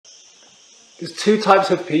There's two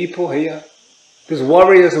types of people here. There's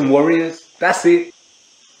warriors and warriors. That's it.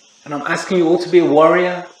 And I'm asking you all to be a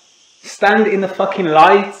warrior. Stand in the fucking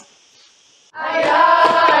light.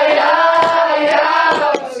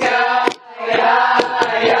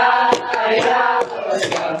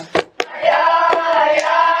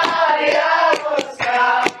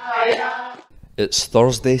 It's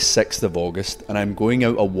Thursday 6th of August and I'm going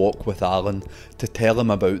out a walk with Alan to tell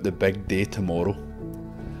him about the big day tomorrow.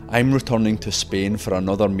 I'm returning to Spain for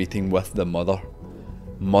another meeting with the Mother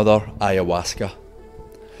Ayahuasca.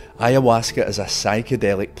 Ayahuasca is a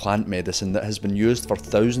psychedelic plant medicine that has been used for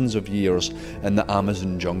thousands of years in the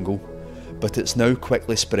Amazon jungle, but it's now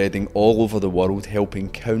quickly spreading all over the world, helping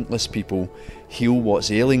countless people heal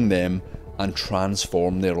what's ailing them and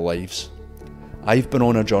transform their lives. I've been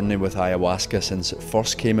on a journey with ayahuasca since it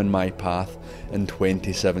first came in my path in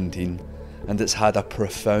 2017, and it's had a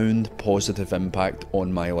profound positive impact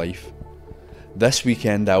on my life. This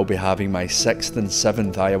weekend I'll be having my 6th and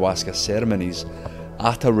 7th ayahuasca ceremonies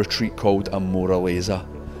at a retreat called Amoraleza,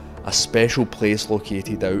 a special place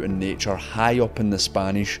located out in nature high up in the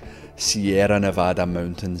Spanish Sierra Nevada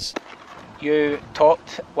mountains. You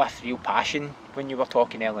talked with real passion when you were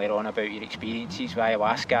talking earlier on about your experiences with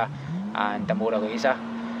ayahuasca and Amoraleza.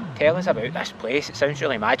 Tell us about this place. It sounds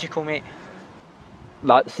really magical, mate.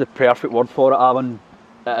 That's the perfect word for it, Alan.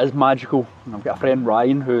 It is magical. And I've got a friend,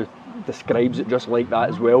 Ryan, who describes it just like that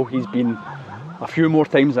as well. He's been a few more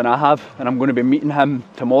times than I have, and I'm going to be meeting him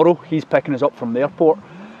tomorrow. He's picking us up from the airport.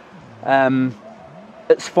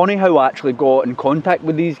 It's funny how I actually got in contact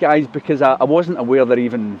with these guys, because I wasn't aware there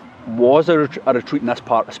even was a retreat in this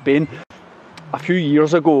part of Spain. A few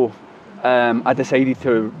years ago, I decided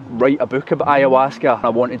to write a book about ayahuasca. I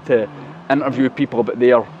wanted to interview people about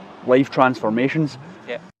their life transformations.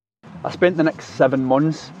 Yeah. I spent the next 7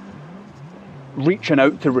 months reaching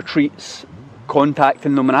out to retreats,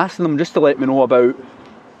 contacting them and asking them just to let me know about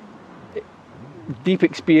deep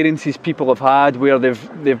experiences people have had where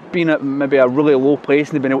they've been at maybe a really low place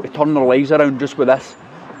and they've been able to turn their lives around just with this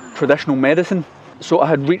traditional medicine. So I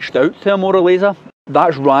had reached out to Amoraleza.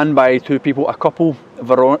 That's run by two people, a couple,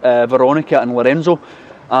 Veronika and Lorenzo,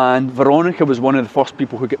 and Veronika was one of the first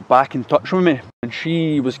people who got back in touch with me, and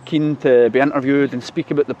she was keen to be interviewed and speak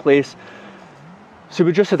about the place. So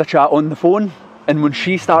we just had a chat on the phone, and when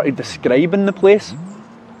she started describing the place,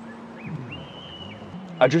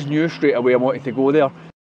 I just knew straight away I wanted to go there.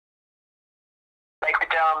 Like the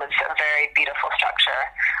dome is a very beautiful structure.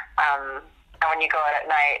 And when you go out at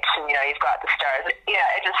night and, you know, you've got the stars, yeah,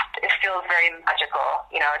 it feels very magical,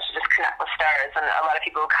 you know, to just connect with stars. And a lot of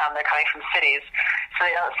people who come, they're coming from cities, so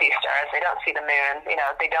they don't see stars, they don't see the moon, you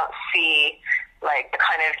know, they don't see, like, the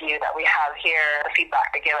kind of view that we have here. The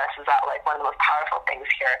feedback they give us is that, like, one of the most powerful things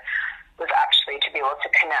here was actually to be able to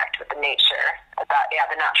connect with the nature. That, yeah,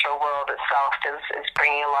 the natural world itself is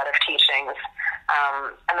bringing a lot of teachings.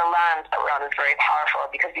 And the land that we're on is very powerful,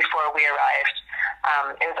 because before we arrived,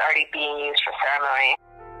 it was already being used for ceremony.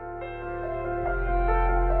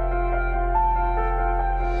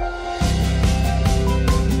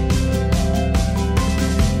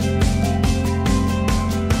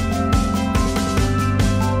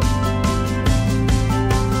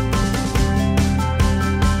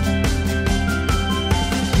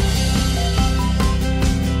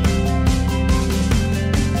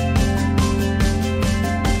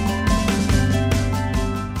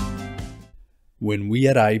 When we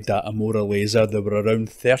arrived at Amoraleza, there were around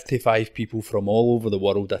 35 people from all over the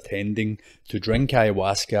world attending to drink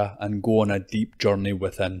ayahuasca and go on a deep journey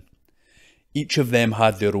within. Each of them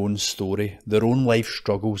had their own story, their own life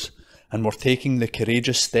struggles, and were taking the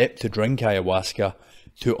courageous step to drink ayahuasca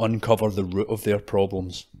to uncover the root of their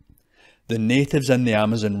problems. The natives in the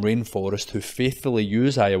Amazon rainforest who faithfully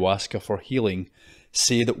use ayahuasca for healing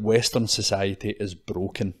say that Western society is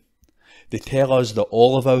broken. They tell us that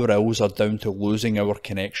all of our ills are down to losing our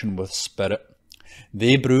connection with spirit.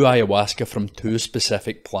 They brew ayahuasca from two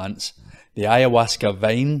specific plants, the ayahuasca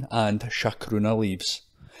vine and chacruna leaves,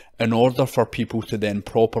 in order for people to then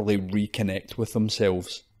properly reconnect with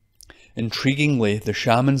themselves. Intriguingly, the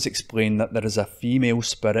shamans explain that there is a female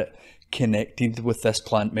spirit connected with this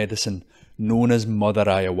plant medicine, known as Mother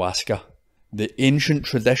Ayahuasca. The ancient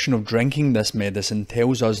tradition of drinking this medicine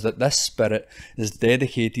tells us that this spirit is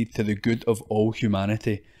dedicated to the good of all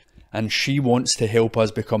humanity, and she wants to help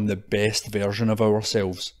us become the best version of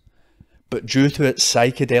ourselves. But due to its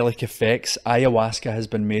psychedelic effects, ayahuasca has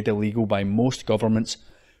been made illegal by most governments,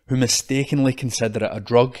 who mistakenly consider it a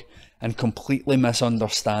drug and completely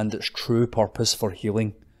misunderstand its true purpose for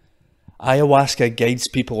healing. Ayahuasca guides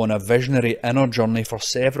people on a visionary inner journey for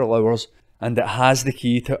several hours, and it has the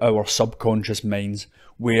key to our subconscious minds,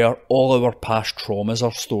 where all our past traumas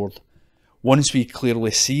are stored. Once we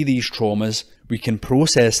clearly see these traumas, we can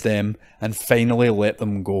process them and finally let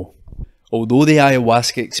them go. Although the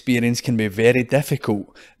ayahuasca experience can be very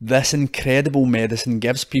difficult, this incredible medicine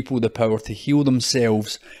gives people the power to heal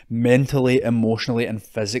themselves mentally, emotionally and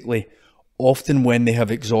physically, often when they have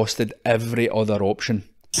exhausted every other option.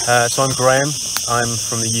 So I'm Graham, I'm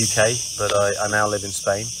from the UK, but I now live in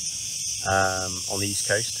Spain, on the East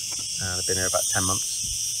Coast, and I've been here about 10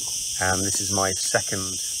 months, and this is my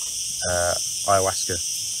second ayahuasca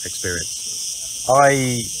experience.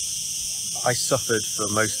 I suffered for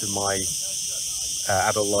most of my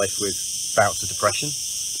adult life with bouts of depression,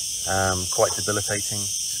 quite debilitating.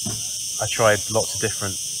 I tried lots of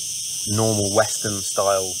different normal Western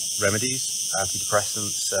style remedies,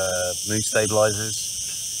 antidepressants, mood stabilizers,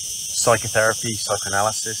 psychotherapy,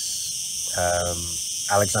 psychoanalysis,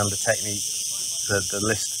 Alexander technique. The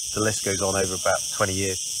list goes on over about 20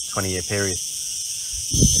 year period.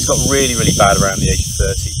 It's got really bad around the age of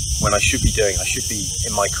 30, when I should be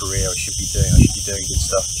in my career, I should be doing good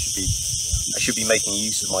stuff. I should be making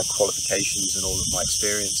use of my qualifications and all of my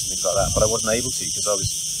experience and things like that, but I wasn't able to, because I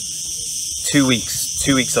was 2 weeks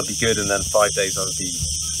I'd be good, and then 5 days I'd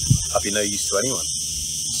be no use to anyone.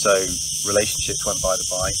 So relationships went by the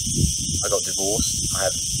by. I got divorced. I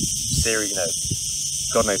had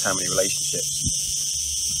God knows how many relationships,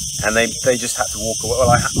 and they just had to walk away. Well,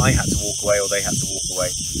 I had to walk away, or they had to walk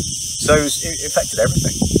away. So it affected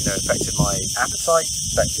everything. It affected my appetite,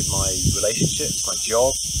 affected my relationships, my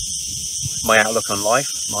job, my outlook on life,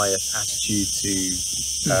 my attitude to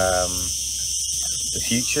the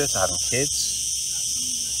future, to having kids.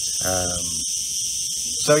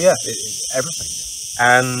 So yeah, everything.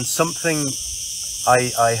 And something,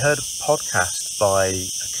 I heard a podcast by a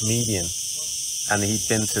comedian, and he'd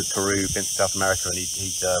been to Peru, been to South America, and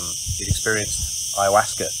he'd experienced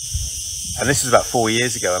ayahuasca. And this was about 4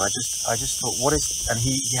 years ago, and I just thought, what is? And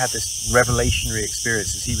he had this revelationary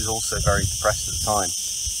experience, as he was also very depressed at the time.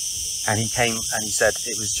 And he came and he said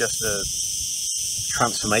it was just a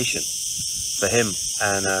transformation for him.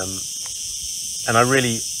 And I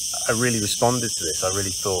really responded to this. I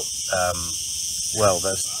really thought, well,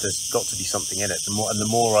 there's got to be something in it. The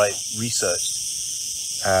more I researched,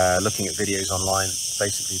 looking at videos online,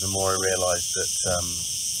 basically, the more I realised that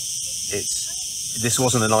this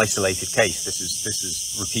wasn't an isolated case. This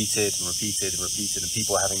is repeated and repeated and repeated, and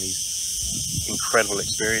people are having these incredible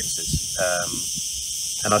experiences.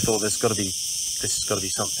 And I thought this has got to be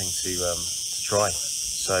something to try.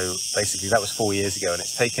 So basically, that was 4 years ago, and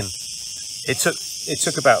it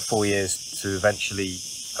took about 4 years to eventually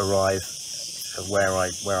arrive at where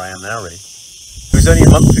I am now. Really, it was only a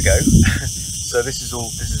month ago. So this is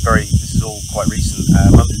all quite recent.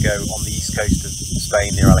 A month ago on the east coast of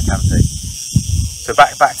Spain, near Alicante. So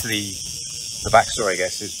back to the backstory, I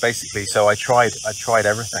guess. It's basically, so I tried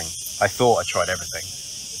everything. I thought I tried everything,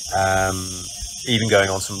 even going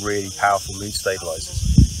on some really powerful mood stabilizers.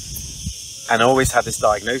 And I always had this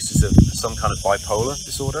diagnosis of some kind of bipolar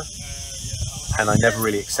disorder, and I never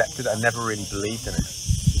really accepted it. I never really believed in it.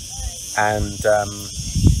 And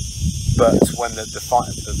but when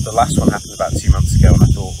the last one happened about 2 months ago, and I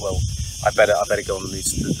thought, well, I better go on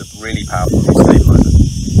the really powerful mood stabilizer.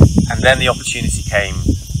 And then the opportunity came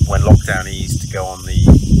when lockdown eased to go on the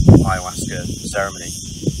ayahuasca ceremony,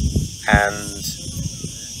 and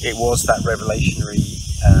it was that revelationary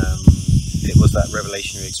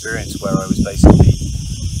experience where I was basically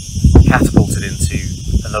catapulted into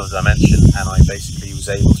another dimension, and I basically was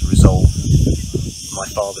able to resolve my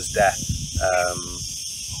father's death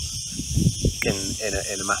in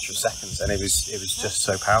a matter of seconds, and it was just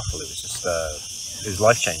so powerful. It was just it was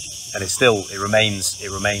life changing, and it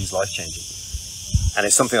remains life changing, and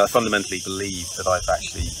it's something I fundamentally believe that I've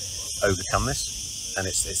actually overcome this, and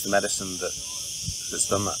it's the medicine that's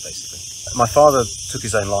done that. Basically, my father took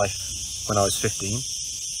his own life when I was 15,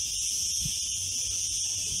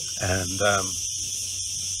 and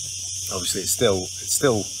obviously it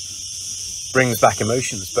still brings back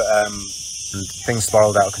emotions, but and things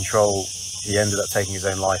spiraled out of control. He ended up taking his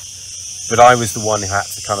own life, but I was the one who had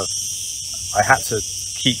to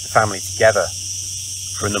keep the family together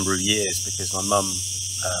for a number of years, because my mum,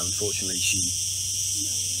 unfortunately,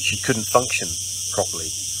 she couldn't function properly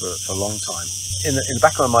for a long time. In the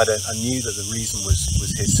back of my mind, I knew that the reason was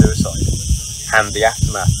his suicide, and the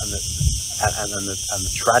aftermath, and the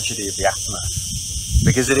tragedy of the aftermath,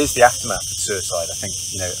 because it is the aftermath of suicide. I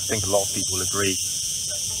think a lot of people will agree.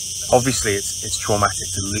 Obviously, it's traumatic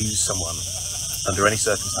to lose someone under any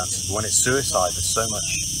circumstances, but when it's suicide, there's so much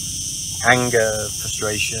anger,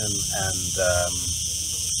 frustration, and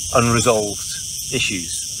unresolved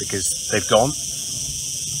issues, because they've gone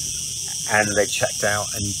and they've checked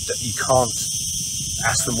out, and you can't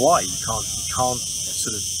ask them why. You can't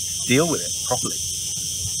sort of deal with it properly.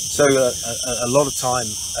 So a lot of time,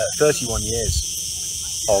 31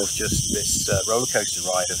 years of just this roller coaster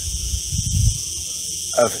ride of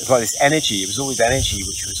it's like this energy. It was always energy,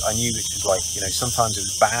 which was, I knew, which was like, you know, sometimes it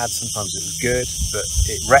was bad, sometimes it was good, but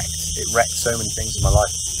it wrecked so many things in my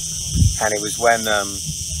life. And it was when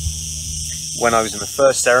I was in the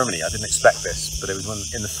first ceremony, I didn't expect this, but it was when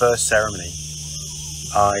in the first ceremony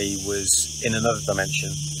I was in another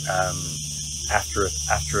dimension after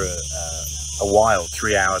a while,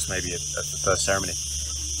 3 hours maybe of the first ceremony.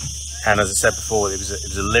 And as I said before, it was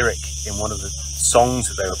a lyric in one of the songs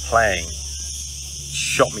that they were playing,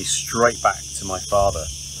 shot me straight back to my father,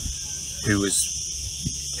 who was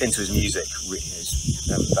into his music.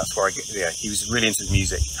 That's where I get, yeah, he was really into his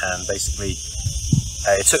music, and basically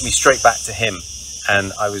it took me straight back to him.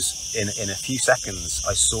 And I was in a few seconds,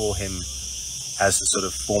 I saw him as a sort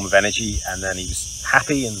of form of energy, and then he was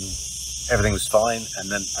happy and everything was fine, and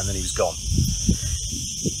then he was gone.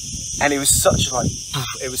 And it was such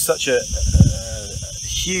a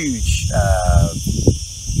huge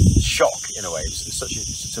shock in a way. It was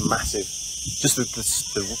such a massive, just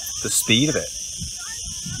the speed of it.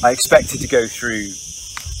 I expected to go through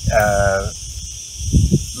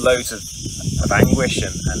loads of anguish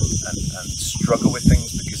and struggle with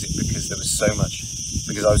things because there was so much,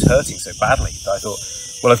 because I was hurting so badly that I thought,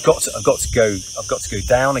 well, I've got to go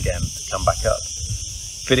down again to come back up.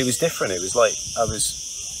 But it was different. It was like I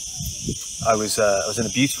was in a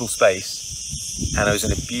beautiful space, and I was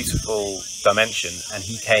in a beautiful dimension, and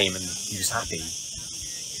he came and he was happy,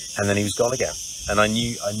 and then he was gone again. And I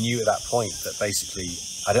knew at that point that basically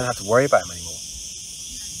I don't have to worry about him anymore.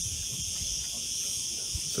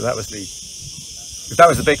 So that was the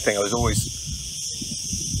big thing. I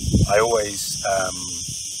always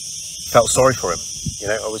felt sorry for him. You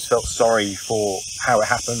know, I always felt sorry for how it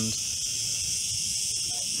happened,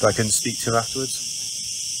 but I couldn't speak to him afterwards.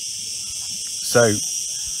 So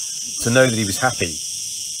to know that he was happy,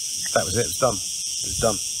 that was it. It was done. It was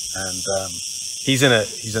done. And he's in a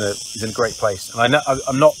great place. And I know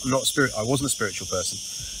I'm not spirit. I wasn't a spiritual person,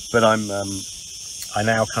 but I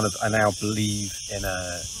now believe in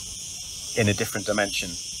a different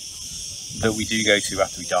dimension that we do go to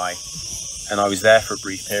after we die. And I was there for a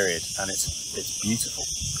brief period, and it's beautiful.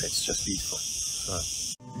 It's just beautiful. So.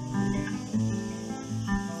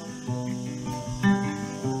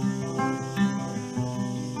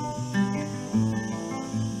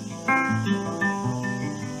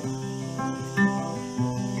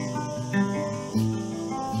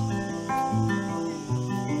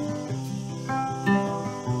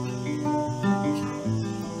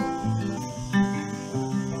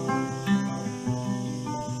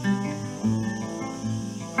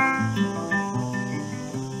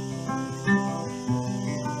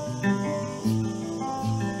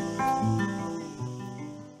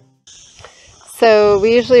 So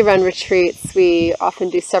we usually run retreats. We often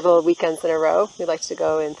do several weekends in a row. We like to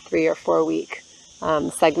go in 3 or 4 week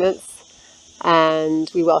segments, and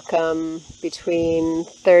we welcome between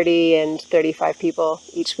 30 and 35 people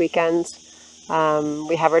each weekend.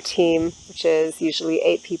 We have our team, which is usually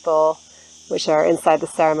 8 people, which are inside the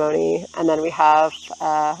ceremony, and then we have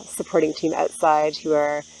a supporting team outside who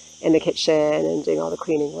are in the kitchen and doing all the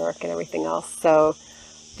cleaning work and everything else. So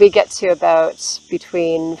we get to about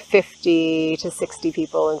between 50 to 60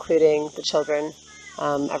 people, including the children,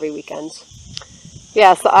 every weekend.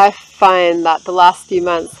 Yeah, so I find that the last few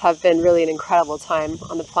months have been really an incredible time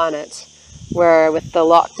on the planet, where with the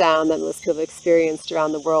lockdown that most people have experienced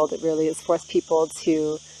around the world, it really has forced people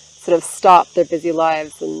to sort of stop their busy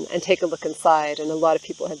lives and take a look inside. And a lot of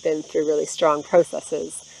people have been through really strong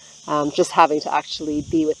processes, just having to actually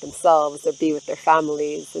be with themselves or be with their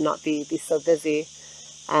families and not be so busy.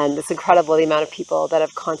 And it's incredible the amount of people that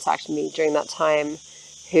have contacted me during that time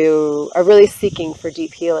who are really seeking for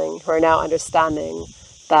deep healing, who are now understanding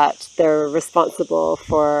that they're responsible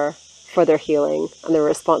for their healing, and they're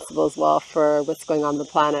responsible as well for what's going on the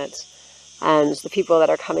planet. And the people that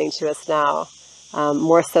are coming to us now,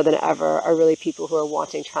 more so than ever, are really people who are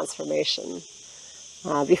wanting transformation.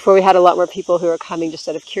 Before we had a lot more people who were coming just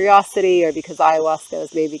out of curiosity or because ayahuasca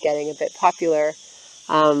was maybe getting a bit popular.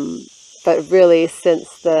 But really,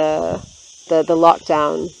 since the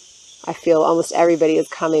lockdown, I feel almost everybody is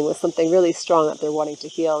coming with something really strong that they're wanting to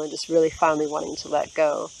heal and just really finally wanting to let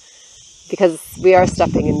go, because we are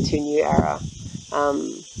stepping into a new era.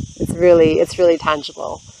 It's really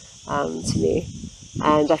tangible to me,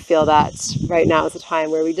 And I feel that right now is a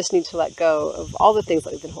time where we just need to let go of all the things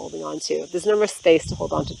that we've been holding on to. There's no more space to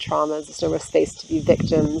hold on to traumas. There's no more space to be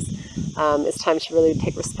victims. It's time to really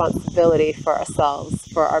take responsibility for ourselves,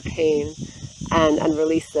 for our pain, and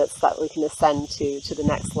release it so that we can ascend to the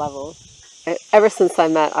next level. Ever since I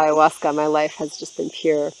met ayahuasca, my life has just been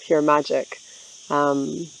pure magic.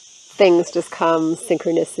 Things just come,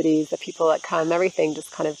 synchronicities, the people that come, everything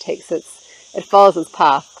just kind of it follows its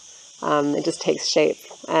path. It just takes shape.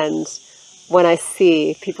 And when I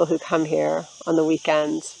see people who come here on the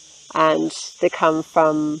weekend and they come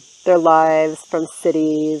from their lives, from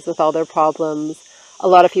cities with all their problems, a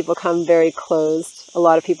lot of people come very closed. A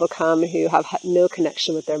lot of people come who have no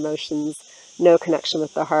connection with their emotions, no connection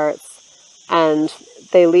with their hearts. And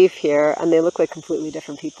they leave here and they look like completely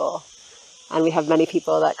different people. And we have many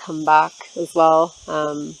people that come back as well,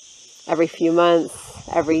 every few months,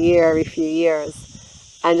 every year, every few years.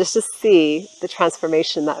 And just to see the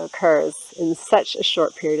transformation that occurs in such a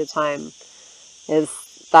short period of time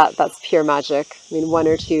that's pure magic. I mean, 1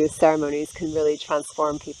 or 2 ceremonies can really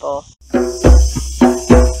transform people.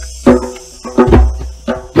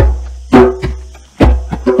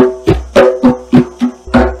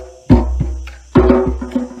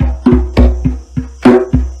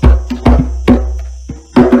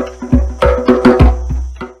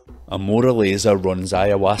 Amoraleza runs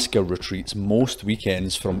ayahuasca retreats most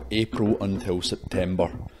weekends from April until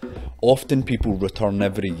September. Often people return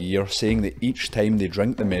every year, saying that each time they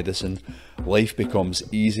drink the medicine, life becomes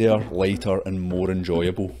easier, lighter and more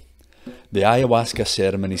enjoyable. The ayahuasca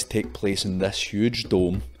ceremonies take place in this huge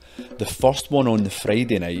dome, the first one on the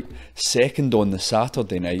Friday night, second on the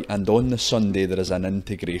Saturday night, and on the Sunday there is an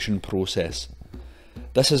integration process.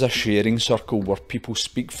 This is a sharing circle where people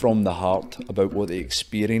speak from the heart about what they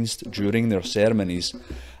experienced during their ceremonies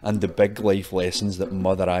and the big life lessons that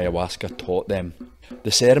Mother Ayahuasca taught them.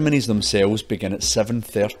 The ceremonies themselves begin at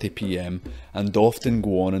 7:30 p.m. and often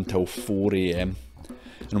go on until 4 a.m.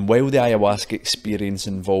 And while the ayahuasca experience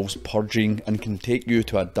involves purging and can take you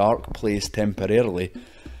to a dark place temporarily,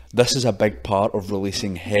 this is a big part of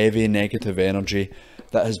releasing heavy negative energy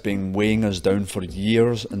that has been weighing us down for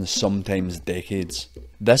years and sometimes decades.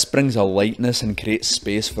 This brings a lightness and creates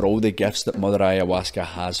space for all the gifts that Mother Ayahuasca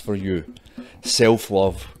has for you.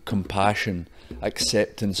 Self-love, compassion,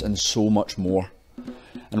 acceptance and so much more.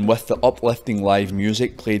 And with the uplifting live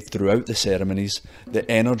music played throughout the ceremonies, the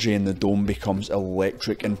energy in the dome becomes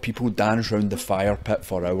electric and people dance round the fire pit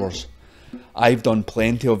for hours. I've done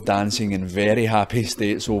plenty of dancing in very happy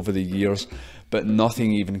states over the years, but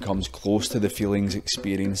nothing even comes close to the feelings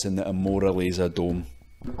experienced in the Amoraleza dome.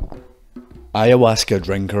 Ayahuasca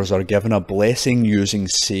drinkers are given a blessing using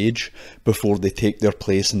sage before they take their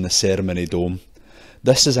place in the ceremony dome.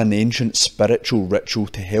 This is an ancient spiritual ritual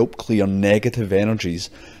to help clear negative energies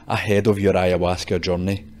ahead of your ayahuasca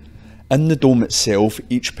journey. In the dome itself,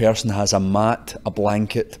 each person has a mat, a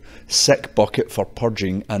blanket, sick bucket for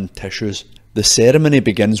purging and tissues. The ceremony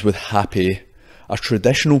begins with hape, a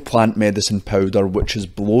traditional plant medicine powder which is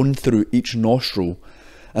blown through each nostril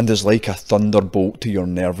and is like a thunderbolt to your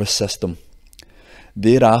nervous system.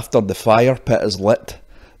 Thereafter the fire pit is lit,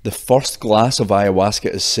 the first glass of ayahuasca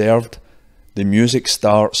is served, the music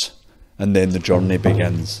starts, and then the journey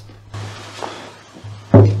begins.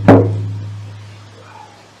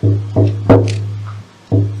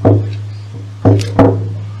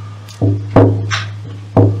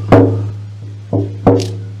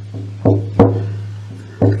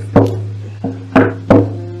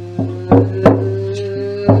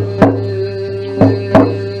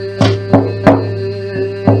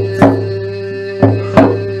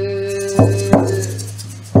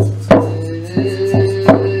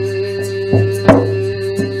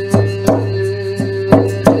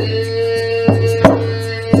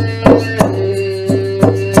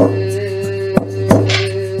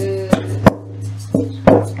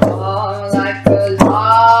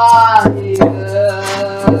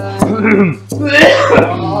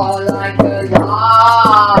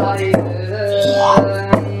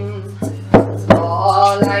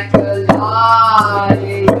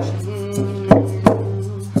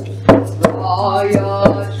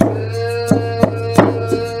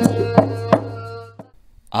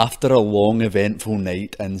 After a long eventful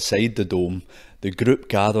night inside the dome, the group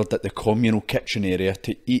gathered at the communal kitchen area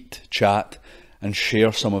to eat, chat and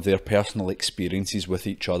share some of their personal experiences with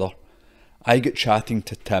each other. I got chatting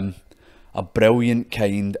to Tim, a brilliant,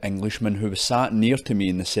 kind Englishman who was sat near to me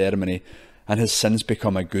in the ceremony and has since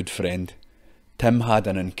become a good friend. Tim had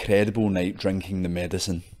an incredible night drinking the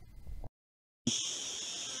medicine.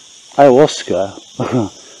 Ayahuasca,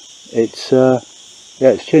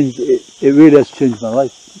 Yeah, it's changed. It really has changed my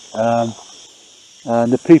life.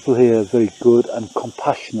 And the people here are very good and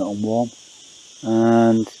compassionate and warm.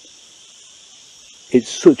 And it's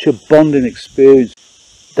such a bonding experience.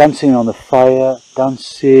 Dancing on the fire,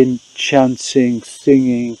 dancing, chanting,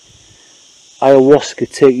 singing,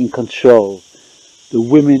 ayahuasca taking control. The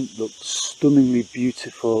women look stunningly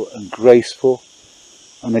beautiful and graceful,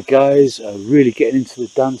 and the guys are really getting into the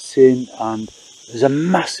dancing, and there's a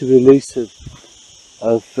massive release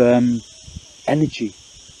of energy.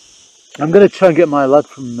 I'm going to try and get my lad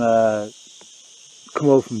from come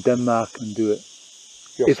over from Denmark and do it.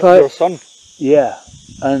 Your son? Yeah,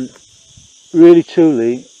 and really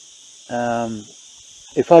truly,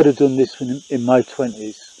 if I'd have done this in my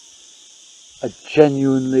 20s, I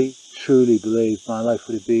genuinely, truly believe my life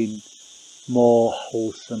would have been more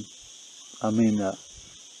wholesome. I mean that.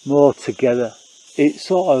 More together. It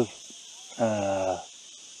sort of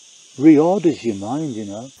reorders your mind, you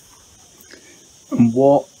know. And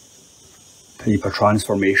what type of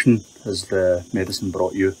transformation has the medicine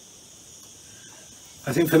brought you?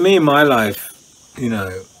 I think for me in my life, you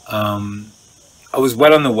know, I was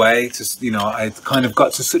well on the way to, you know, I kind of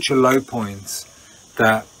got to such a low point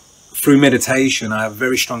that through meditation, I have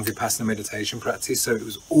very strong Vipassana meditation practice. So it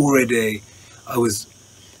was already, I was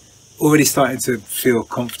already starting to feel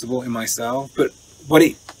comfortable in myself. But what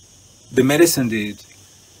the medicine did,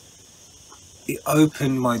 it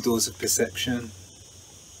opened my doors of perception.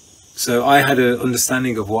 So I had an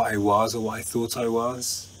understanding of what I was or what I thought I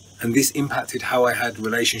was. And this impacted how I had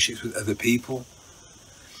relationships with other people.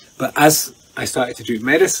 But as I started to do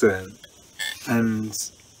medicine and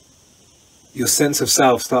your sense of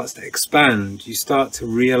self starts to expand, you start to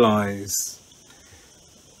realize,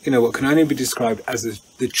 you know, what can only be described as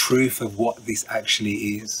the truth of what this actually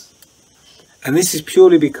is. And this is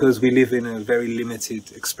purely because we live in a very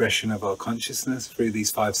limited expression of our consciousness through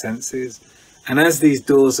these five senses. And as these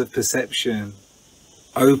doors of perception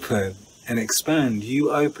open and expand,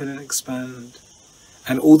 you open and expand.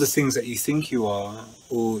 And all the things that you think you are,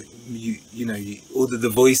 or you know, all the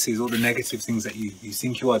voices, all the negative things that you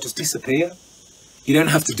think you are, just disappear. You don't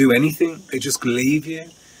have to do anything; they just leave you.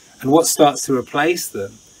 And what starts to replace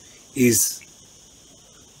them is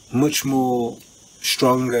much more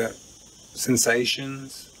stronger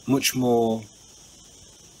sensations,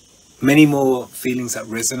 many more feelings that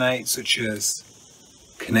resonate, such as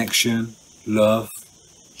connection, love,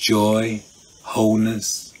 joy,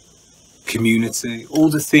 wholeness, community, all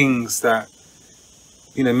the things that,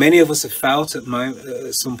 you know, many of us have felt at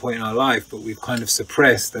some point in our life, but we've kind of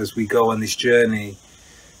suppressed as we go on this journey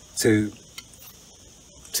to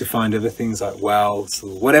find other things like wealth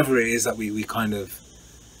or whatever it is that we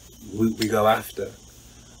go after.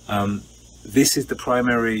 This is the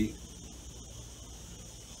primary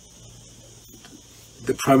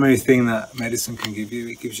thing that medicine can give you.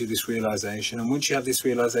 It gives you this realization, and once you have this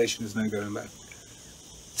realization, there's no going back.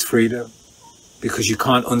 It's freedom, because you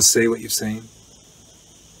can't unsee what you've seen.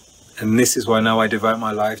 And this is why now I devote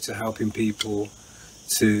my life to helping people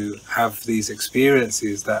to have these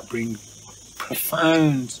experiences that bring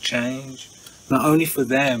profound change, not only for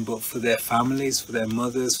them, but for their families, for their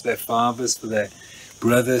mothers, for their fathers, for their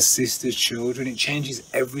brothers, sisters, children. It changes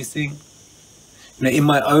everything. You know, in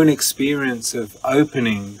my own experience of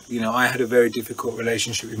opening, you know, I had a very difficult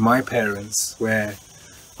relationship with my parents, where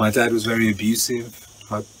my dad was very abusive.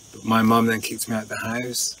 My mum then kicked me out of the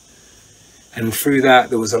house. And through that,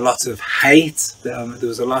 there was a lot of hate, there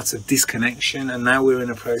was a lot of disconnection. And now we're in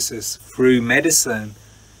a process through medicine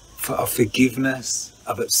of forgiveness,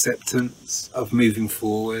 of acceptance, of moving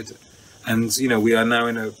forward. And, you know, we are now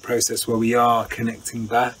in a process where we are connecting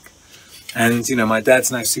back. And, you know, my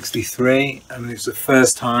dad's now 63, and it was the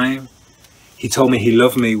first time he told me he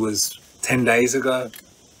loved me was 10 days ago.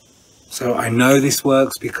 So I know this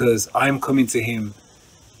works because I'm coming to him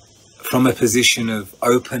from a position of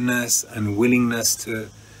openness and willingness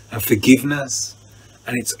and forgiveness.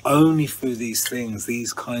 And it's only through these things,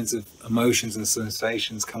 these kinds of emotions and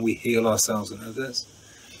sensations, can we heal ourselves and others.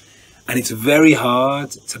 And it's very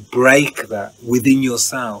hard to break that within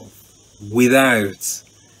yourself without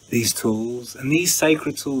these tools. And these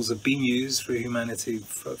sacred tools have been used through humanity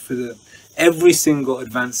for every single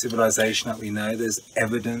advanced civilization that we know. There's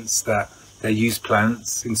evidence that they used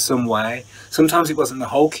plants in some way. Sometimes it wasn't the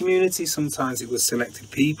whole community, sometimes it was selected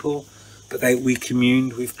people, but we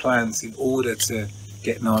communed with plants in order to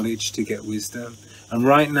get knowledge, to get wisdom. And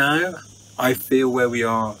right now, I feel where we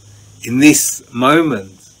are in this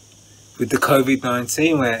moment with the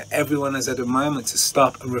COVID-19, where everyone has had a moment to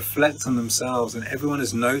stop and reflect on themselves, and everyone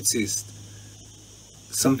has noticed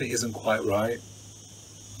something isn't quite right.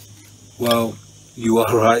 Well, you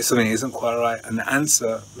are right, something isn't quite right, and the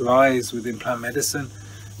answer lies within plant medicine.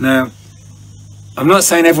 Now, I'm not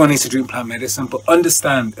saying everyone needs to drink plant medicine, but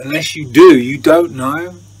understand, unless you do, you don't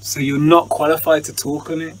know, so you're not qualified to talk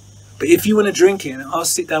on it. But if you want to drink it, I'll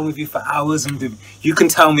sit down with you for hours and you can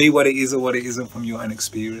tell me what it is or what it isn't from your own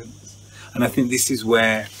experience. And I think this is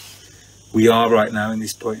where we are right now in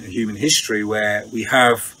this point in human history, where we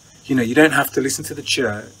have, you know, you don't have to listen to the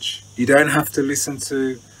church. You don't have to listen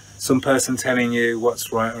to some person telling you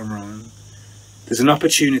what's right or wrong. There's an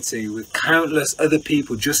opportunity with countless other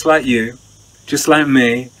people just like you, just like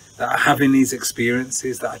me, that are having these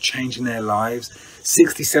experiences, that are changing their lives.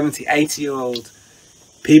 60, 70, 80-year-old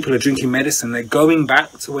people are drinking medicine. They're going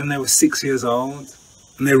back to when they were 6 years old,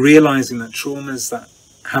 and they're realizing that traumas that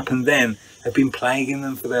happened then have been plaguing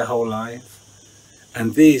them for their whole life.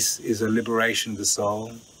 And this is a liberation of the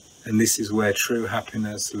soul, and this is where true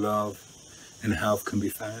happiness, love, and health can be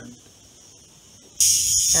found.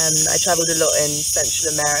 I travelled a lot in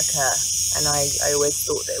Central America, and I always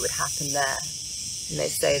thought that it would happen there. And they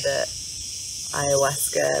say that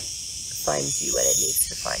ayahuasca finds you when it needs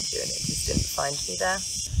to find you, and it just didn't find me there.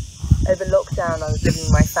 Over lockdown, I was living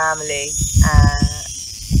with my family,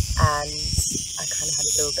 and I kind of had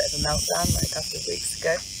a little bit of a meltdown like a couple of weeks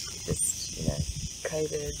ago. Just, you know,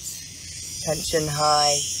 COVID, tension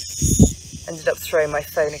high. Ended up throwing my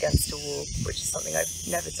phone against a wall, which is something I've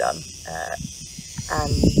never done.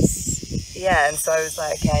 And so I was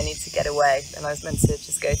like, okay, I need to get away. And I was meant to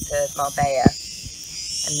just go to Marbella.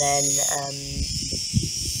 And then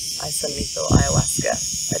I suddenly thought ayahuasca.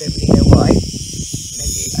 I don't really know why.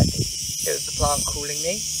 Maybe I think it was the plant calling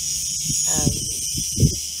me.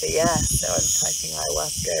 But yeah, so I'm typing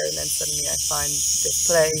ayahuasca, and then suddenly I find this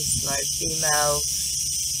place, and I email,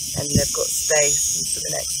 and they've got space, and so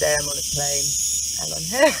the next day I'm on a plane, and I'm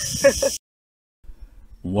here.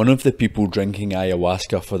 One of the people drinking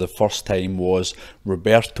ayahuasca for the first time was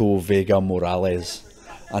Roberto Vega Morales,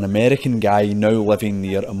 an American guy now living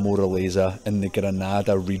near Amoraleza in the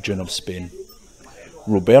Granada region of Spain.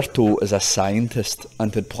 Roberto is a scientist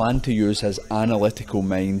and had planned to use his analytical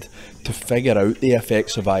mind to figure out the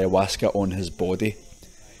effects of ayahuasca on his body.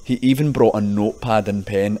 He even brought a notepad and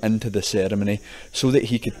pen into the ceremony so that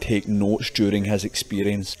he could take notes during his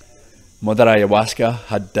experience. Mother Ayahuasca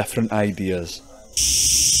had different ideas.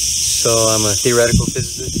 So I'm a theoretical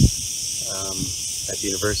physicist at the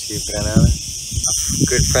University of Granada. A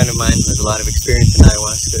good friend of mine who has a lot of experience in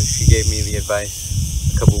ayahuasca, she gave me the advice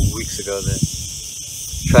a couple of weeks ago that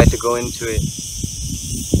try to go into it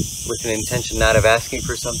with an intention not of asking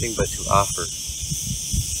for something, but to offer.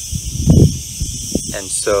 And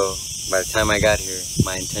so, by the time I got here,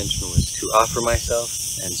 my intention was to offer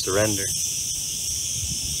myself and surrender,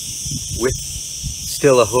 with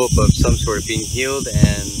still a hope of some sort of being healed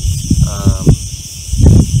and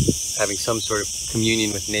having some sort of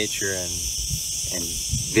communion with nature and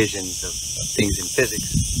visions of things in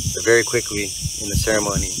physics. But very quickly in the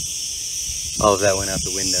ceremony, all of that went out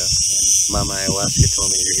the window, and Mama Ayahuasca told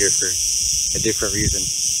me, you're here for a different reason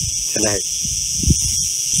tonight.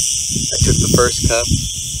 I took the first cup,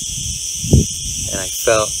 and I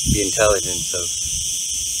felt the intelligence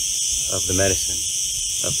of the medicine,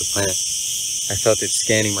 of the plant. I felt it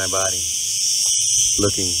scanning my body,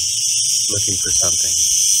 looking for something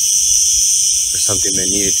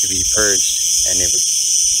that needed to be purged, and it would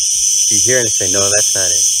be here and say, no, that's not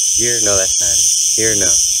it. Here, no, that's not it. Here,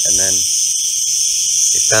 no. And then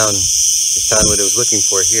it found what it was looking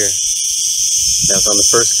for here. That was on the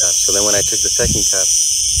first cup. So then when I took the second cup,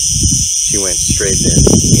 she went straight there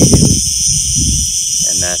immediately.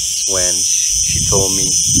 And that's when she told me,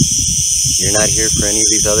 you're not here for any of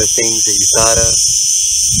these other things that you thought of.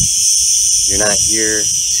 You're not here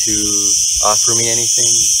to offer me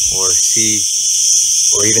anything or see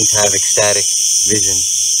or even to have ecstatic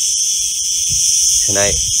visions.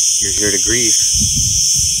 Tonight, you're here to grieve.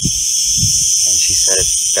 And she said,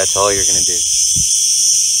 that's all you're going to do.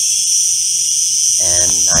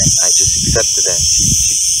 And I just accepted that.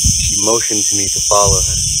 She motioned to me to follow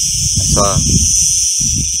her. I saw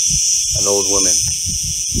an old woman,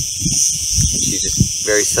 and she just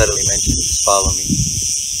very subtly mentioned, just follow me.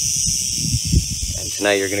 And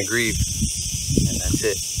tonight you're going to grieve. And that's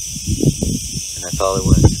it. And that's all it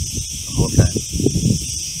was, the whole time.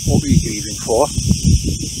 What were you grieving for?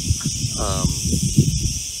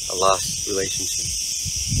 A lost relationship.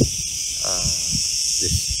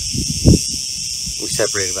 We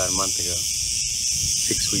separated about a month ago.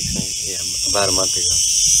 6 weeks, maybe. Yeah, about a month ago.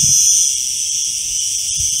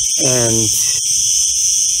 And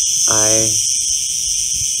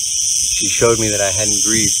she showed me that I hadn't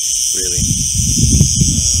grieved, really.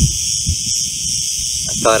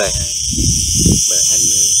 thought I had, but I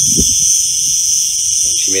hadn't really.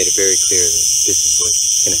 And she made it very clear that this is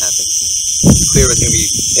what's going to happen to me. It's clear it was going to be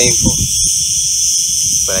painful,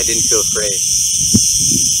 but I didn't feel afraid,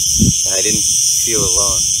 and I didn't feel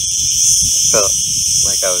alone. I felt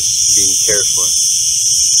like I was being cared for.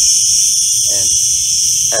 And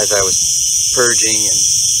as I was purging and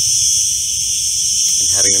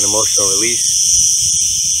having an emotional release,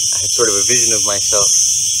 I had sort of a vision of myself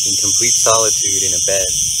in complete solitude in a bed.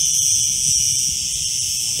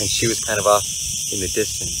 And she was kind of off in the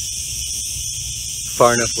distance,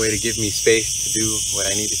 far enough away to give me space to do what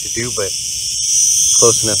I needed to do, but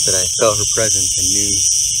close enough that I felt her presence and knew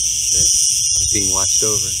that I was being watched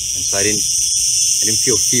over. And so I didn't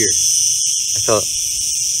feel fear. I felt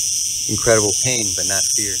incredible pain, but not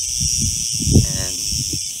fear.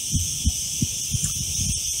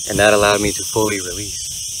 And that allowed me to fully release,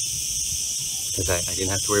 because I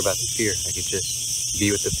didn't have to worry about the fear. I could just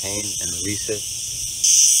be with the pain and release it.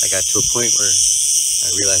 I got to a point where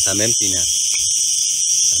I realized I'm empty now.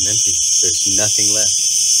 I'm empty. There's nothing left.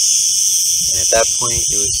 And at that point,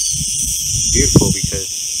 it was beautiful,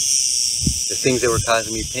 because the things that were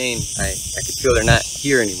causing me pain, I could feel they're not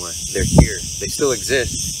here anymore. They're here. They still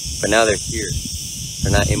exist, but now they're here.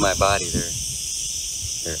 They're not in my body. They're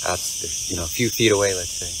out, a few feet away,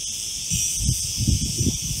 let's say.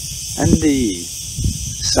 In the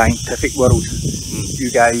scientific world, you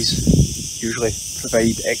guys usually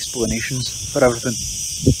provide explanations for everything.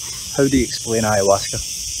 How do you explain ayahuasca?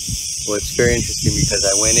 Well, it's very interesting, because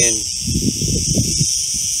I went in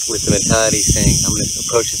with the mentality saying, I'm going to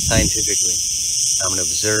approach it scientifically. I'm going to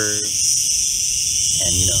observe.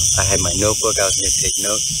 And, I had my notebook. I was going to take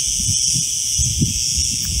notes.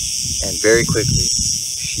 And very quickly,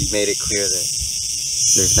 she made it clear that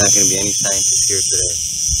there's not going to be any scientists here today.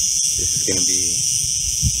 This is going to be,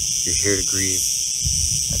 you're here to grieve.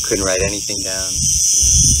 I couldn't write anything down.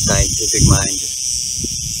 The scientific mind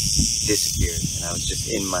just disappeared, and I was just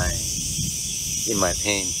in my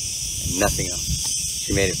pain and nothing else.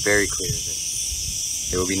 She made it very clear that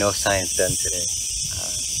there will be no science done today.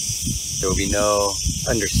 There will be no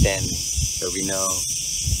understanding. There will be no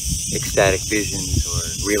ecstatic visions or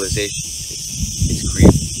realizations. It's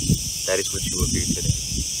grief. That is what you will do today.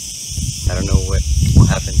 I don't know what will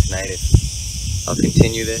happen tonight, if I'll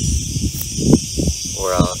continue this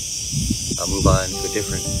or I'll move on to a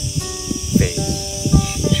different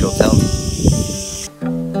phase. She'll tell me.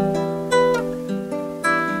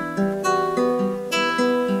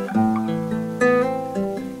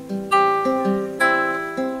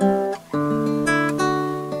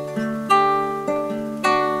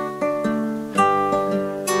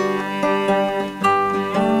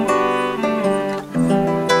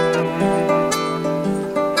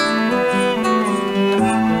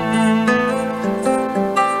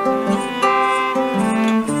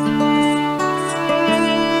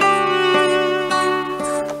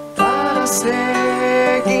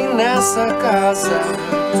 Nessa casa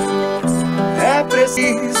é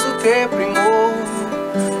preciso ter primor,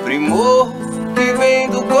 primor que vem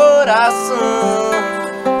do coração.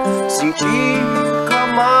 Sentir,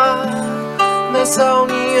 clamar nessa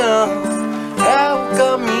união é o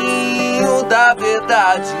caminho da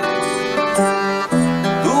verdade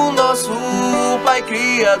do nosso Pai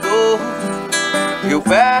Criador. Eu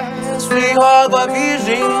peço e rogo a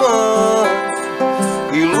Virgem Mãe,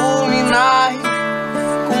 iluminai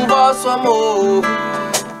com vosso amor.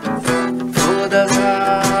 Todas as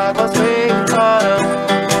águas vêm para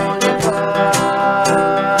onde vai.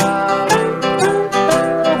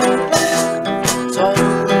 Sol,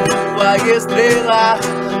 lua e estrela,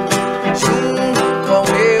 junto com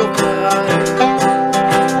meu Pai.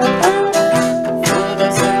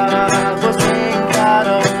 Todas as águas vêm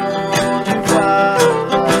para onde vai.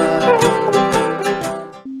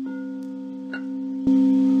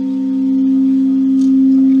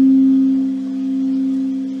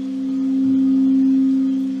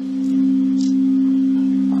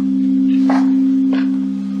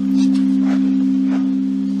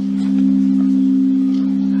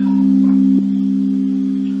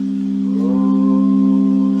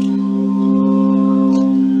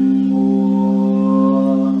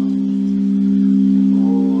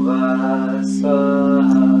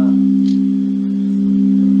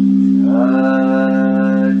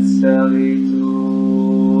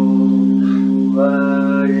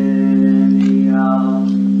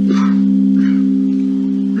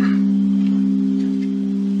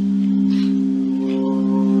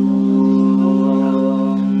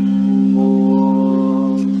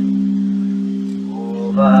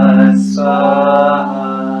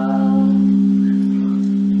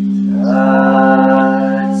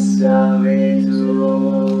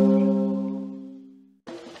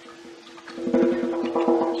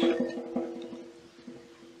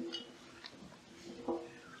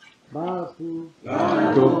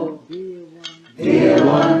 Bato, dear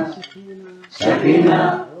ones,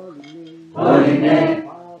 Shakina, holy name,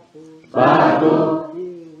 Bato,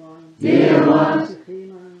 dear ones,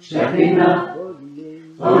 Shakina,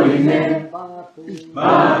 holy name,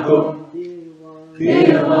 Bato,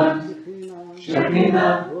 dear ones, Shakina,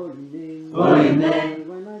 holy name.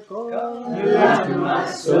 Back to my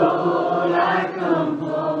soul, I come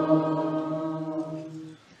home.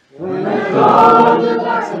 When I call the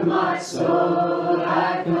light of my soul,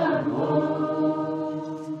 I come home.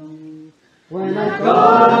 When I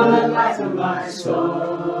call the light of my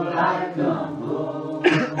soul, I come home.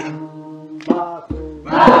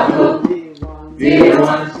 Bato, dear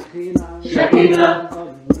ones, Shakina,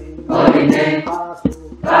 holy name.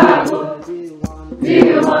 Bato,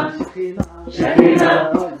 dear ones, Shakina,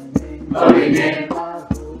 holy name.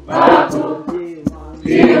 Bato,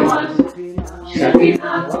 dear ones, Shakina,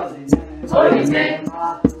 holy name.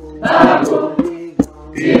 Bato,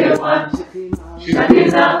 dear ones,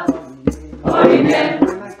 Shakina, holy name.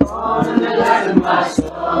 On the light of my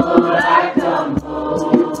soul, I come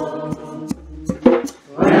home.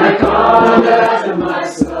 When I call on the light of my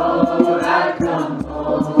soul, I come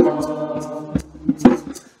home.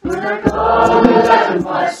 When I call on the light of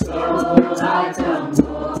my soul, I come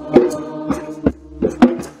home.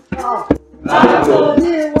 Bato,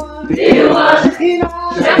 dear ones,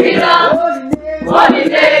 Shakina, holy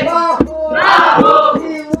name. Bato,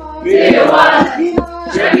 dear ones,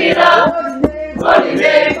 Shakina, holy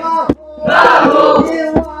name. Bato,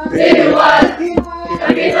 dear ones,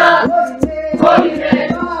 Shakina, holy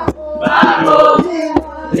name. Bato,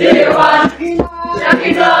 dear ones,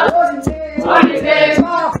 Shakina, holy name.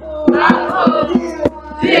 Bato,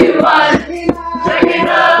 dear ones,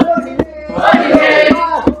 Shakina, holy name.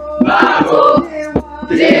 Bato,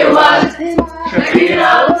 dear ones,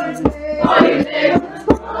 Shakina, holy name.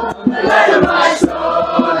 On the light of my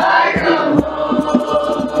soul, I come home.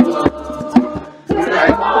 When I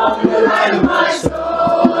come to the light of my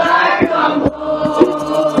soul, I come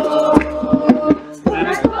home. When I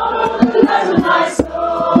come to the light of my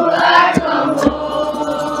soul, I come home.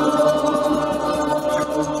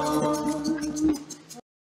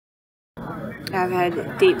 I've had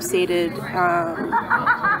deep-seated,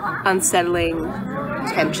 unsettling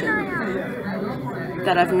tension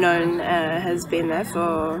that I've known has been there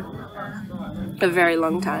for a very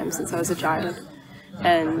long time, since I was a child.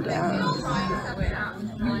 And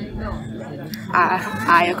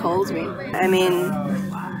Aya calls me. I mean,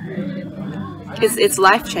 it's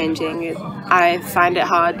life-changing. I find it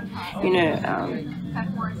hard, you know,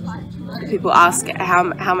 people ask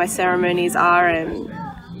how my ceremonies are, and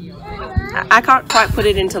I can't quite put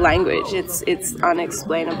it into language. It's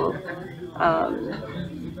unexplainable.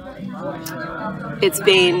 It's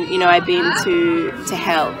been, you know, I've been to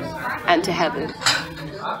hell and to heaven.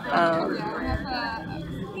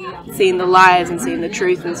 Seeing the lies and seeing the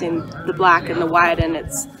truth and seeing the black and the white, and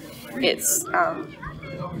it's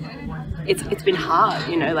been hard,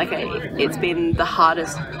 you know, like it's been the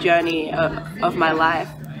hardest journey of my life.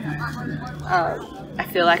 I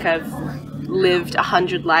feel like I've lived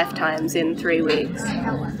 100 lifetimes in 3 weeks,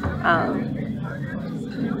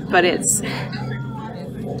 but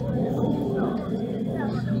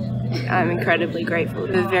I'm incredibly grateful.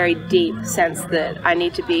 A very deep sense that I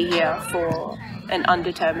need to be here for an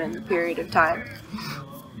undetermined period of time.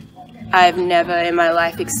 I've never in my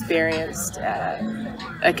life experienced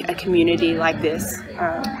a community like this,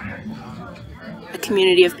 a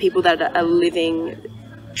community of people that are living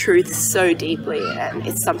truth so deeply, and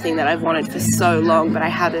it's something that I've wanted for so long, but I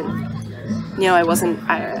haven't, you know, I wasn't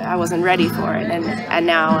ready for it, and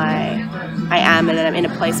now I am, and I'm in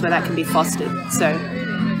a place where that can be fostered. So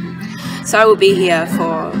I will be here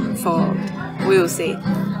for we will see,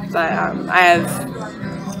 but I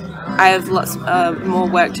have lots more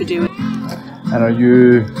work to do. And are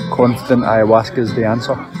you confident ayahuasca is the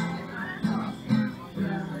answer?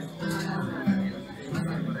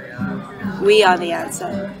 We are the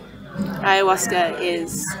answer. Ayahuasca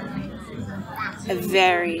is a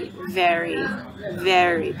very, very,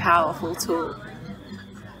 very powerful tool.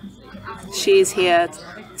 She is here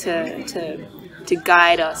to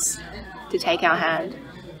guide us, to take our hand.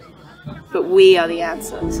 But we are the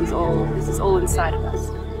answer. This is all inside of us.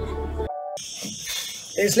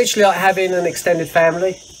 It's literally like having an extended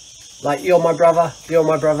family. Like, you're my brother,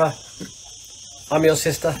 I'm your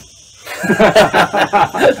sister.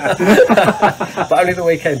 But only the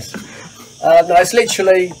weekends. No, it's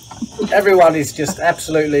literally, everyone is just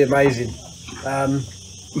absolutely amazing.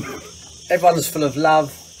 Everyone's full of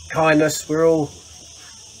love, kindness. We're all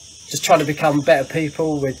just trying to become better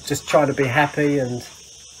people. We're just trying to be happy, and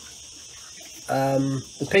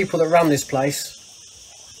The people that run this place,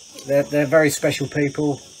 they're very special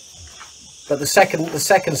people. But the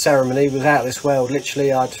second ceremony was out of this world.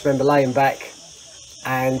 Literally, I just remember laying back,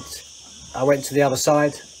 and I went to the other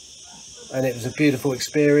side, and it was a beautiful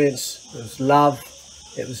experience. It was love.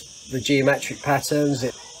 It was the geometric patterns.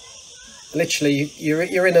 Literally,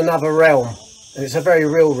 you're in another realm, and it's a very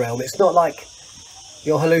real realm. It's not like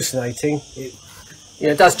you're hallucinating.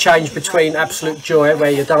 It does change between absolute joy, where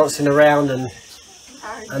you're dancing around, and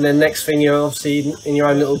then next thing you're obviously in your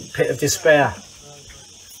own little pit of despair.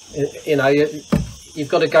 You've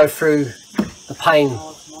got to go through the pain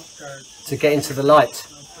to get into the light,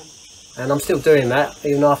 and I'm still doing that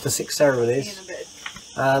even after 6 ceremonies.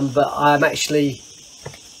 But I'm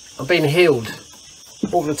being healed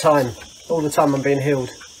all the time. All the time I'm being healed.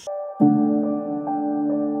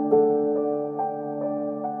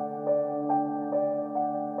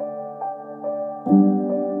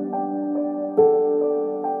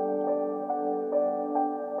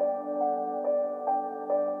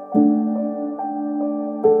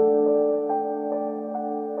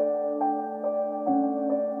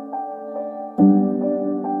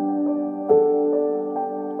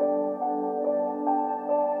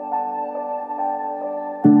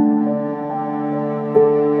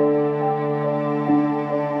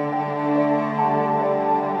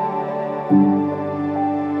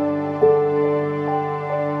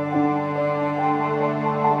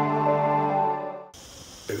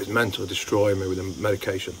 Meant to destroy me with the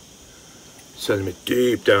medication, sending me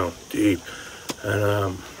deep down, deep,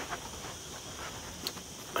 and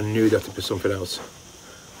I knew there had to be something else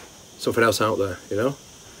out there, and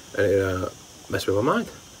it messed with my mind.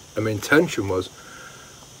 And my intention was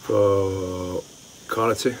for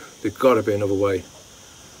clarity. There's got to be another way,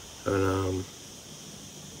 and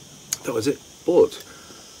that was it. But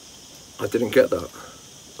I didn't get that.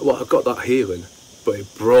 Well, I got that healing, but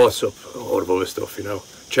it brought up a lot of other stuff,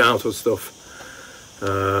 childhood stuff,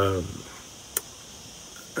 and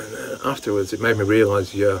afterwards it made me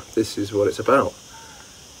realise, yeah, this is what it's about.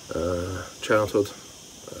 Childhood,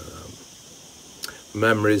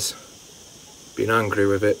 memories, being angry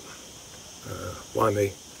with it, why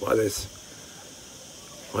me, why this,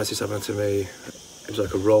 why is this happening to me? It was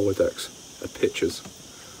like a Rolodex of pictures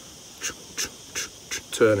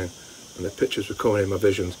turning, and the pictures were coming in my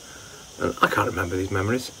visions, and I can't remember these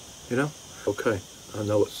memories, okay. I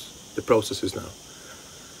know what the process is now.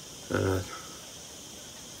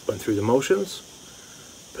 Went through the motions,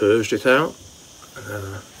 purged it out,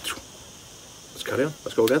 and let's carry on,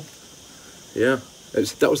 let's go again. Yeah,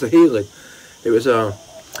 that was the healing. It was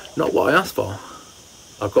not what I asked for.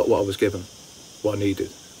 I got what I was given, what I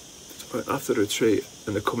needed. After the retreat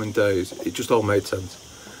and the coming days, it just all made sense.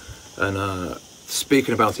 And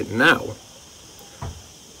speaking about it now,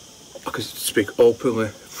 I can speak openly,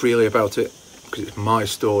 freely about it, because it's my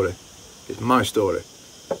story. It's my story.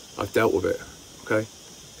 I've dealt with it, okay?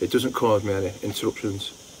 It doesn't cause me any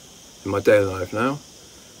interruptions in my daily life now.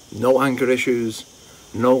 No anger issues,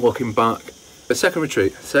 no looking back. The second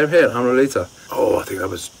retreat, same here, Amoraleza. Oh, I think that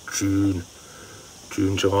was June,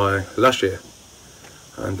 July last year.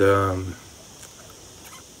 And I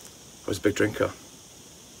was a big drinker,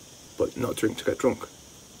 but not drink to get drunk.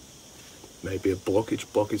 Maybe a blockage,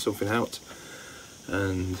 blocking something out.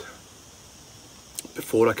 And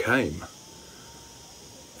before I came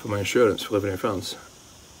for my insurance for living in France,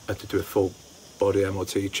 I had to do a full body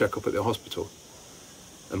MOT checkup at the hospital,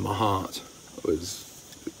 and my heart was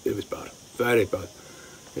bad, very bad.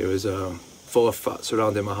 It was full of fat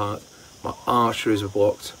surrounding my heart. My arteries were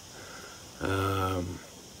blocked, and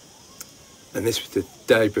this was the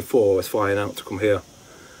day before I was flying out to come here,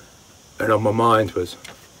 and on my mind was,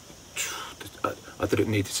 I didn't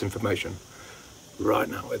need this information right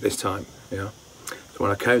now at this time, So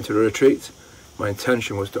when I came to the retreat, my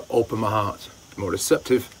intention was to open my heart, be more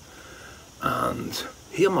receptive, and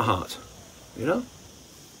heal my heart, And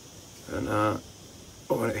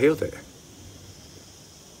when it healed it,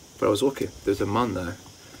 but I was lucky. There's a man there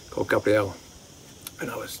called Gabriel, and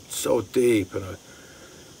I was so deep, and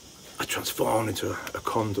I transformed into a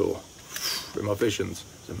condor in my visions.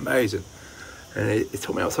 It was amazing. And he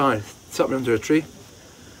took me outside, sat me under a tree,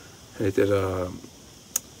 and he did a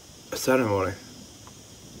ceremony,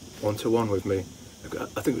 one-to-one with me.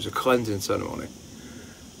 I think it was a cleansing ceremony,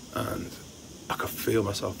 and I could feel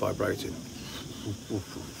myself vibrating.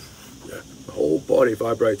 Yeah, the whole body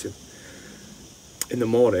vibrating. In the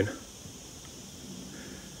morning,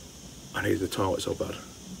 I needed the toilet so bad.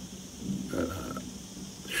 And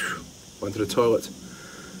went to the toilet,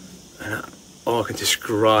 and all I can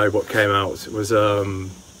describe what came out was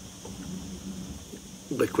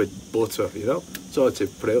liquid butter, you know. So I had to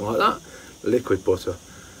put it like that, liquid butter.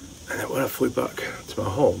 And then when I flew back to my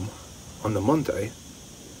home on the Monday,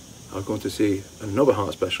 I was going to see another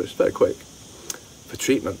heart specialist very quick for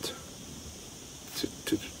treatment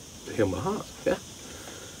to heal my heart, yeah.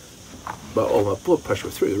 But all my blood pressure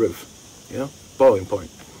was through the roof, you know, boiling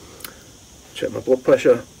point. Check my blood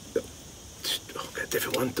pressure. Okay,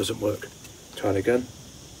 different one, doesn't work. Try it again.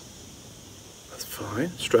 That's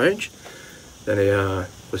fine, strange. Then he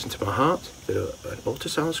listened to my heart, did an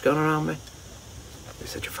ultrasound scan around me. He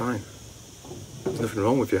said, you're fine. There's nothing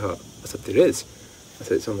wrong with your heart. I said, there is. I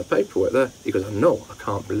said, it's on the paperwork there. He goes, I know, I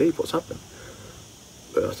can't believe what's happened.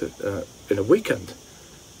 But I said, in a weekend,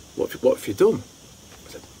 what have you done? I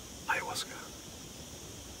said, ayahuasca.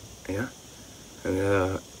 Yeah?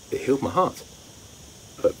 And it healed my heart.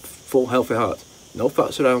 A full healthy heart. No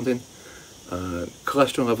fat surrounding.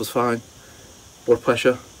 Cholesterol levels fine. Blood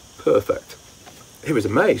pressure, perfect. He was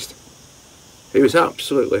amazed. He was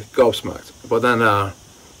absolutely gobsmacked. But then I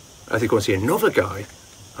had to go and see another guy,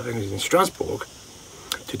 I think he was in Strasbourg,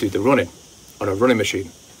 to do the running on a running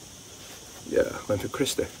machine. Yeah, went to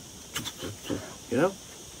Christie. You know?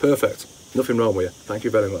 Perfect. Nothing wrong with you. Thank you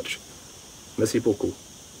very much. Merci beaucoup.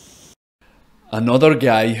 Another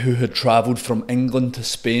guy who had travelled from England to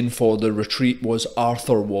Spain for the retreat was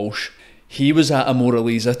Arthur Walsh. He was at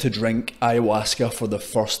Amoraleza to drink ayahuasca for the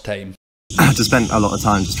first time. I just spent a lot of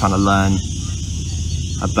time just trying to learn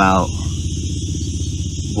about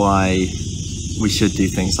why we should do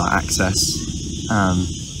things like access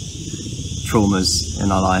traumas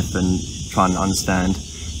in our life and try and understand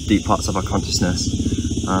deep parts of our consciousness.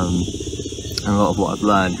 And a lot of what I've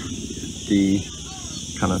learned, the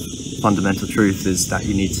kind of fundamental truth is that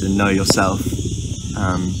you need to know yourself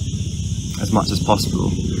as much as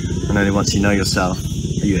possible, and only once you know yourself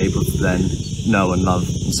are you able to then know and love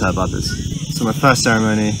and serve others. So my first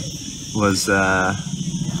ceremony was, I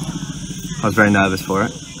was very nervous for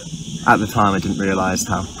it. At the time I didn't realise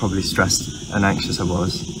how probably stressed and anxious I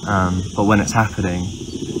was, but when it's happening,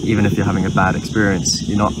 even if you're having a bad experience,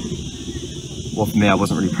 you're not, well for me I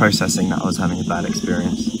wasn't really processing that I was having a bad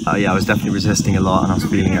experience. Yeah, I was definitely resisting a lot and I was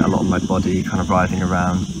feeling it a lot in my body, kind of writhing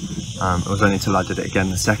around. It was only until I did it again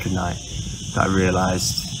the second night that I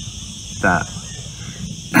realised that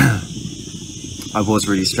I was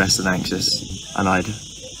really stressed and anxious, and I'd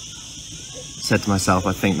said to myself,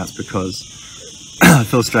 I think that's because I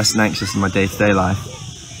feel stressed and anxious in my day-to-day life,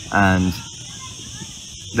 and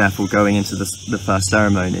therefore going into the first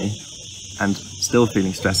ceremony and still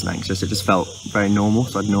feeling stressed and anxious, it just felt very normal,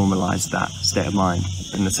 so I'd normalised that state of mind.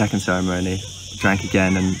 In the second ceremony, I drank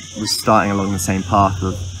again and was starting along the same path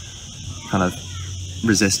of kind of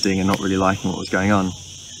resisting and not really liking what was going on.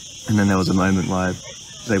 And then there was a moment where I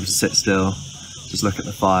was able to sit still, just look at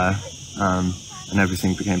the fire, and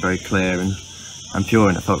everything became very clear and pure,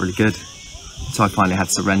 and it felt really good. So I finally had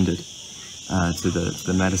surrendered to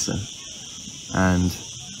the medicine. And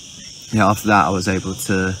yeah, after that I was able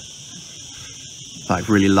to like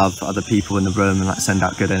really love other people in the room and like send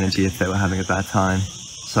out good energy if they were having a bad time.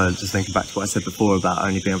 So just thinking back to what I said before about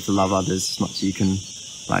only being able to love others as much as you can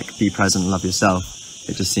like be present and love yourself,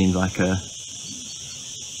 it just seemed like a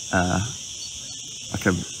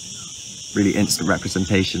really instant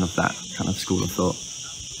representation of that kind of school of thought.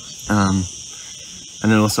 And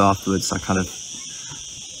then also afterwards I kind of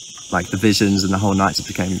like the visions and the whole night just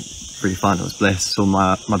became really fun. It was bliss. Saw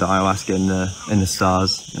my mother ayahuasca in the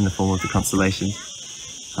stars in the form of the constellations,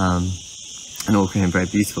 and it all became very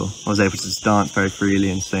beautiful. I was able to just dance very freely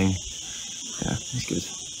and sing. Yeah, it was good.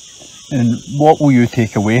 And what will you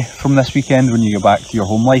take away from this weekend when you go back to your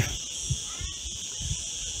home life?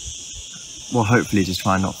 Well, hopefully just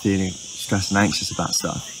try not feeling stressed and anxious about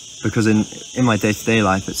stuff, because in my day-to-day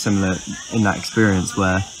life it's similar in that experience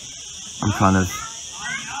where I'm kind of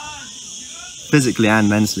physically and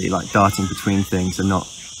mentally like darting between things and not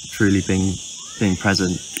truly being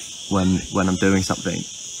present when I'm doing something,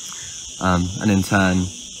 and in turn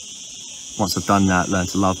once I've done that, learn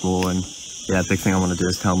to love more. And yeah, a big thing I want to do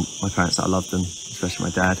is tell my parents that I love them, especially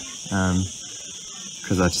my dad,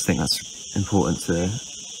 because I just think that's important to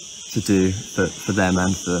do for them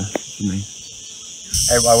and for me.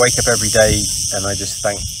 I wake up every day and I just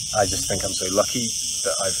think I'm so lucky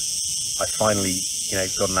that I finally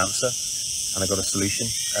got an answer and I got a solution,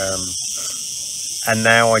 and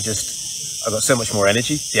now I've got so much more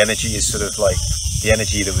energy. The energy is sort of like the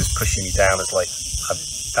energy that was pushing me down is like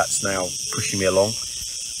that's now pushing me along.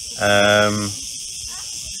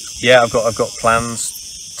 Yeah, I've got plans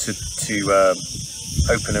to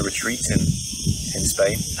open a retreat in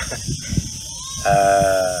Spain.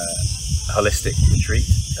 holistic retreat.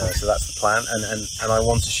 So that's the plan, and I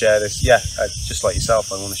want to share this. Just like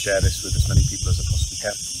yourself, I want to share this with as many people as I possibly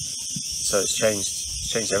can. So it's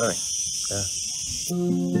changed everything. Yeah.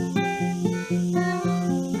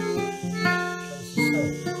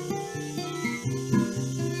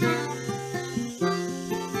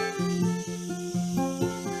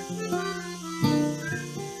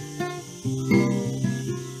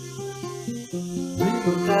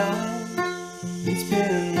 It's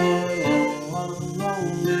been a long,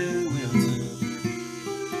 lonely winter.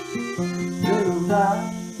 Little light,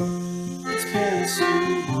 it's been so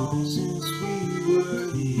long since we were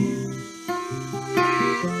here.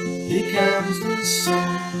 Here comes the sun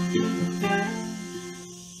again.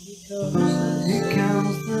 Here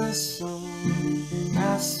comes the sun. I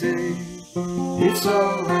say it's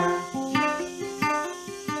alright.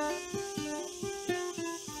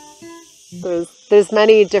 There's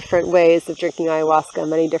many different ways of drinking ayahuasca,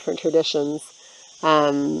 many different traditions.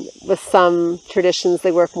 With some traditions,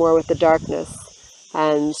 they work more with the darkness,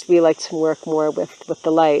 and we like to work more with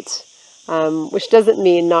the light, which doesn't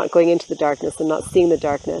mean not going into the darkness and not seeing the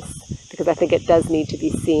darkness, because I think it does need to be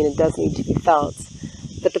seen, it does need to be felt.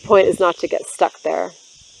 But the point is not to get stuck there,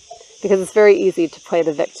 because it's very easy to play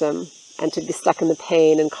the victim and to be stuck in the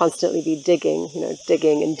pain and constantly be digging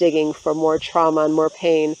and digging for more trauma and more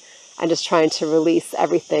pain, and just trying to release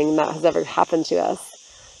everything that has ever happened to us.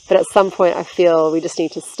 But at some point, I feel we just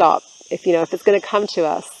need to stop. If it's going to come to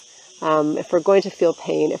us, if we're going to feel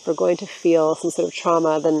pain, if we're going to feel some sort of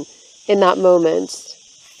trauma, then in that moment,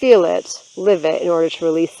 feel it, live it in order to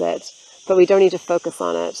release it. But we don't need to focus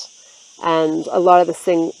on it. And a lot of the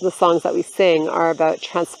songs that we sing are about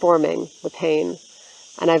transforming the pain.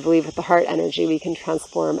 And I believe with the heart energy, we can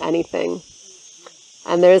transform anything.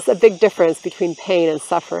 And there's a big difference between pain and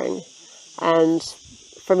suffering. And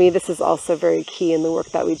for me, this is also very key in the work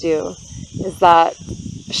that we do, is that,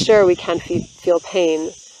 sure, we can feel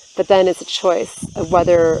pain, but then it's a choice of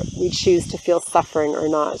whether we choose to feel suffering or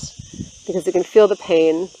not. Because we can feel the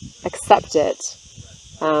pain, accept it,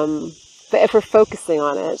 but if we're focusing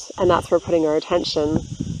on it, and that's where we're putting our attention,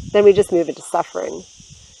 then we just move into suffering.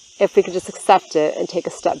 If we could just accept it and take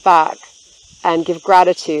a step back, and give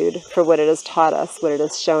gratitude for what it has taught us, what it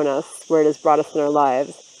has shown us, where it has brought us in our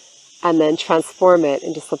lives, and then transform it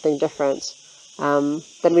into something different,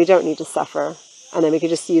 then we don't need to suffer. And then we could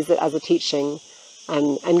just use it as a teaching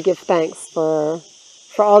and give thanks for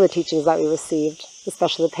all the teachings that we received,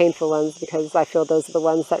 especially the painful ones, because I feel those are the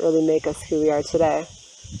ones that really make us who we are today.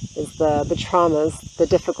 Is the traumas, the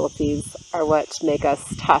difficulties are what make us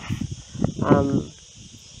tough.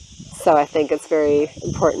 So I think it's very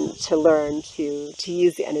important to learn to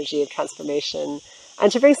use the energy of transformation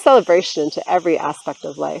and to bring celebration into every aspect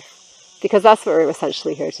of life, because that's what we're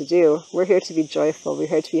essentially here to do. We're here to be joyful, we're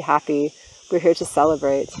here to be happy, we're here to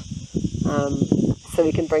celebrate, so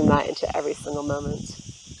we can bring that into every single moment.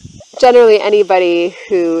 Generally, anybody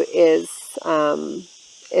who is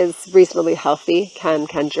reasonably healthy can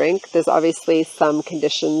drink. There's obviously some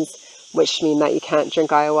conditions which mean that you can't drink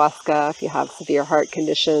ayahuasca if you have severe heart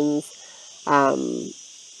conditions,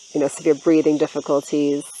 severe breathing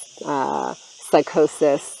difficulties,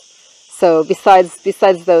 psychosis. So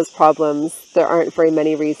besides those problems, there aren't very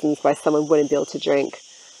many reasons why someone wouldn't be able to drink.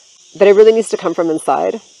 But it really needs to come from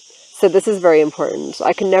inside. So this is very important.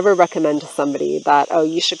 I can never recommend to somebody that, oh,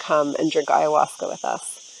 you should come and drink ayahuasca with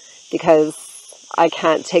us, because I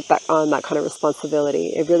can't take on that kind of responsibility.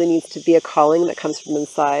 It really needs to be a calling that comes from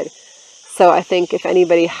inside. So I think if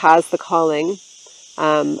anybody has the calling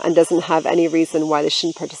and doesn't have any reason why they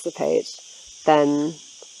shouldn't participate, then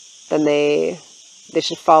they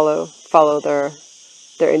should follow their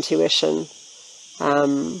intuition.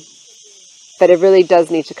 But it really does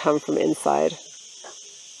need to come from inside.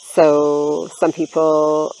 So some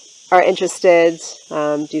people are interested,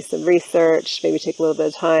 do some research, maybe take a little bit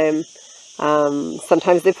of time.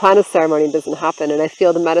 Sometimes they plan a ceremony and it doesn't happen, and I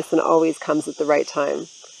feel the medicine always comes at the right time.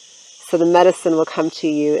 So the medicine will come to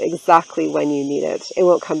you exactly when you need it. It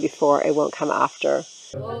won't come before, it won't come after.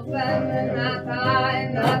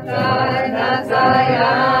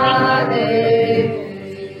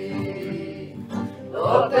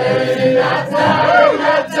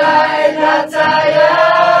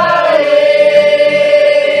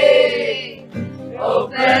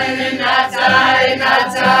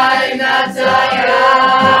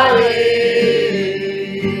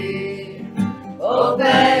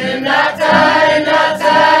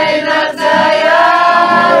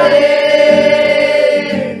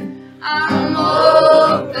 I'm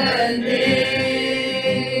opening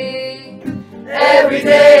every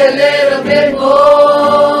day a little bit more.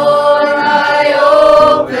 I